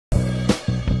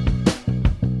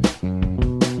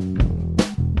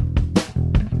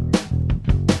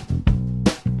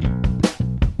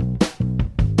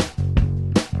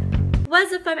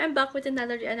what's up fam? I'm back with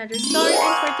another story,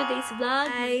 and for today's vlog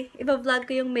ay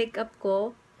iba-vlog ko yung makeup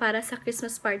ko para sa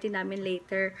Christmas party namin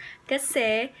later.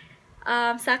 Kasi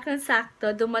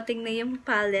saktong-sakto dumating na yung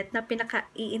palette na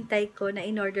pinaka-iintay ko na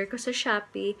in-order ko sa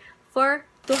Shopee for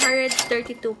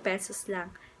 232 pesos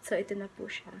lang. So ito na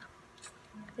po siya.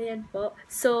 Ayan po.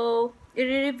 So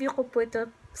i-review ko po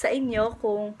ito sa inyo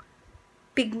kung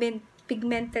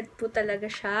pigmented po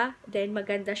talaga siya. Then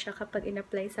maganda siya kapag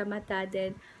in-apply sa mata.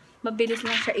 Then mabilis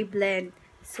lang siya i-blend.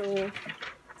 So,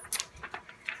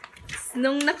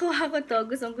 nung nakuha ko to,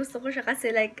 gusto ko siya kasi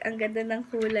like, ang ganda ng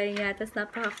kulay niya. Tapos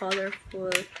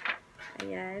napaka-colorful.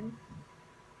 Ayan.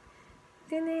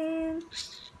 Tining!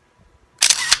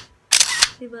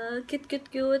 Diba?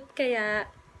 Cute. Kaya,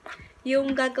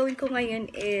 yung gagawin ko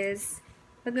ngayon is,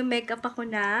 mag-makeup ako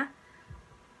na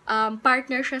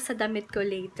partner siya sa damit ko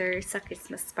later sa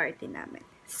Christmas party namin.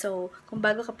 So, kung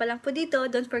bago ka pa lang po dito,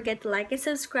 don't forget to like and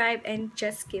subscribe and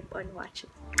just keep on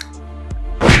watching.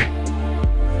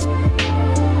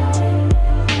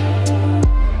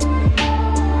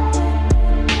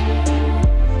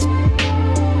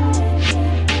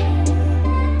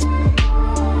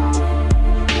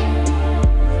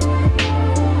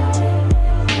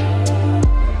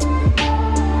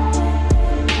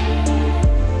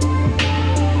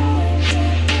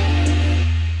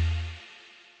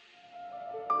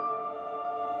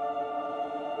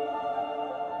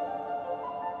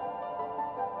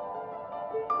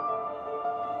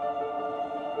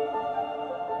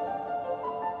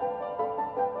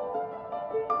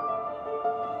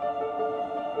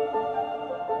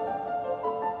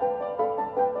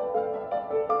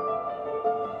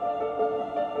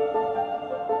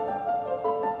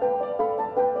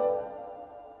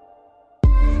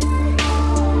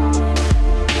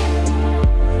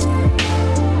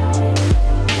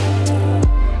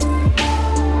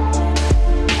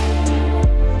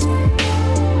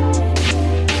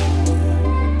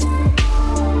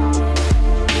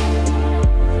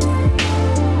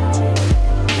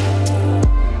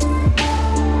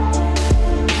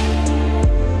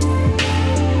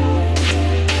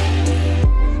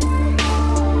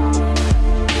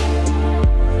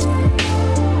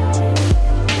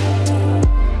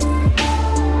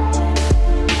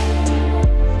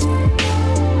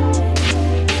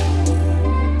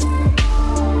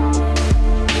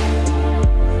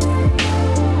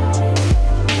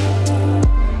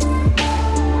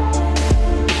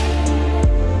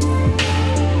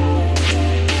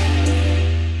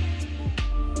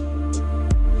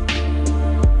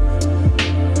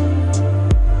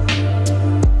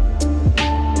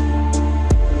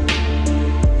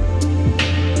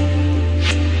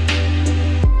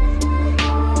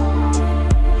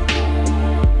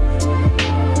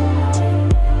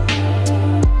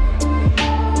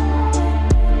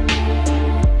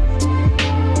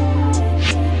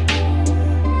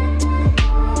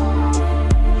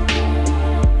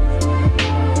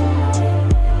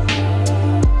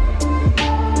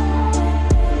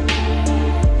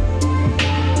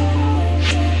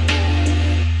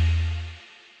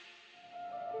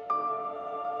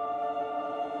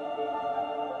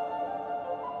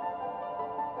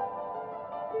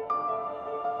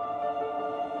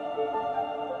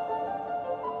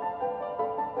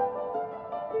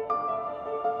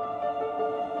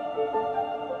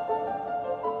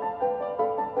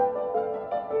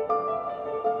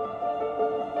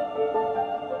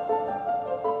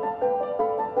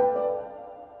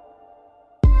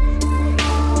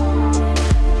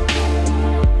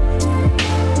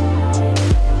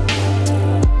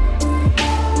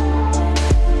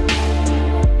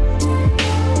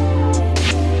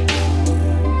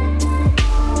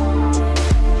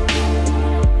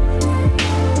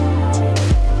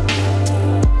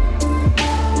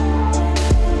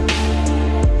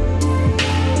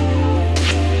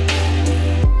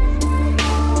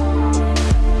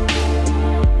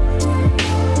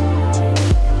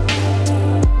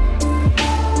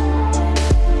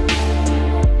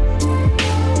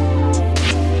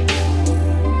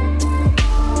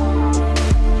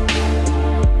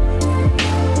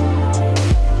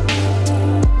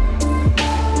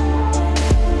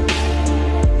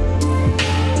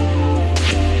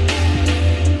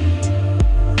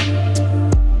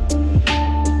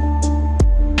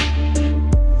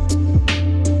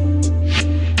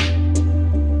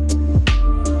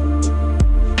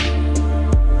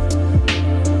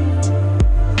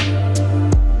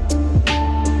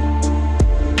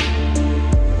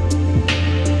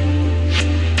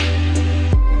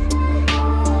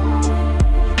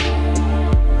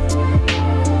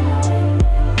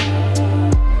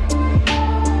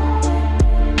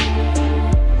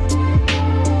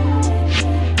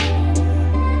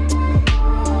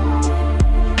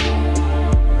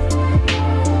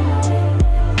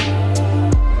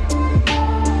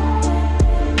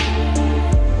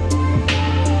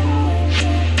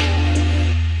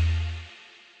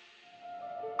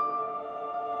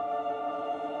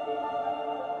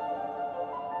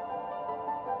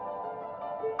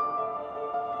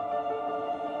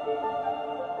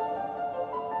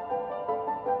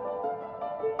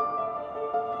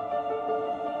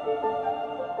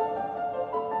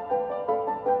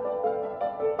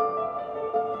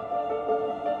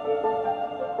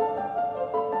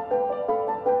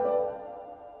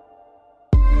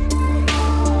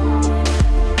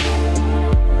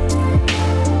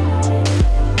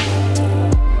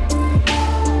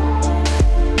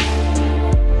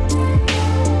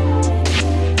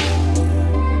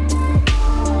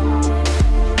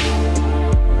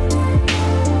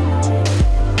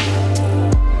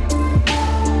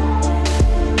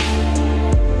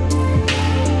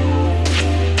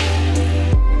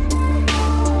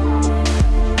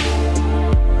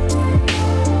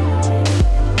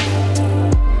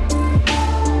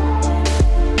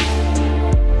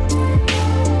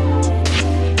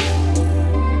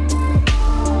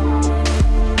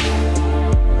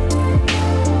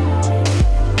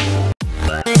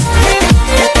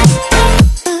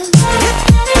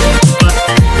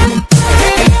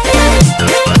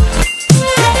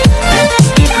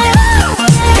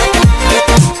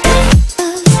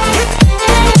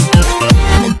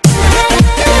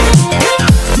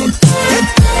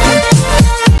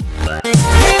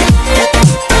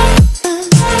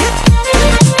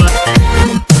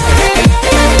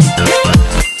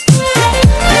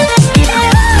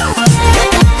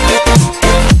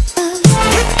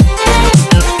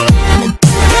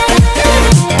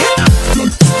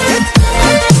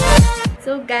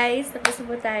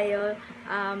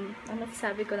 ang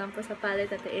masasabi ko lang po sa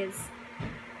palette na is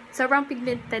sobrang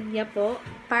pigmented niya po.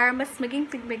 Para mas maging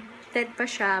pigmented pa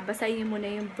siya, basahin niyo muna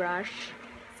yung brush.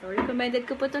 So, recommended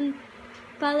ko po itong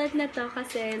palette na to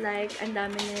kasi like, ang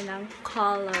dami nilang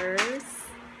colors.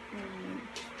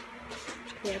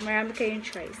 Yeah, marami kayong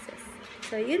choices.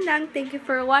 So, yun lang. Thank you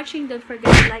for watching. Don't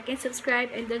forget to like and subscribe.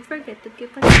 And don't forget to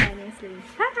keep on shining.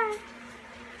 Bye!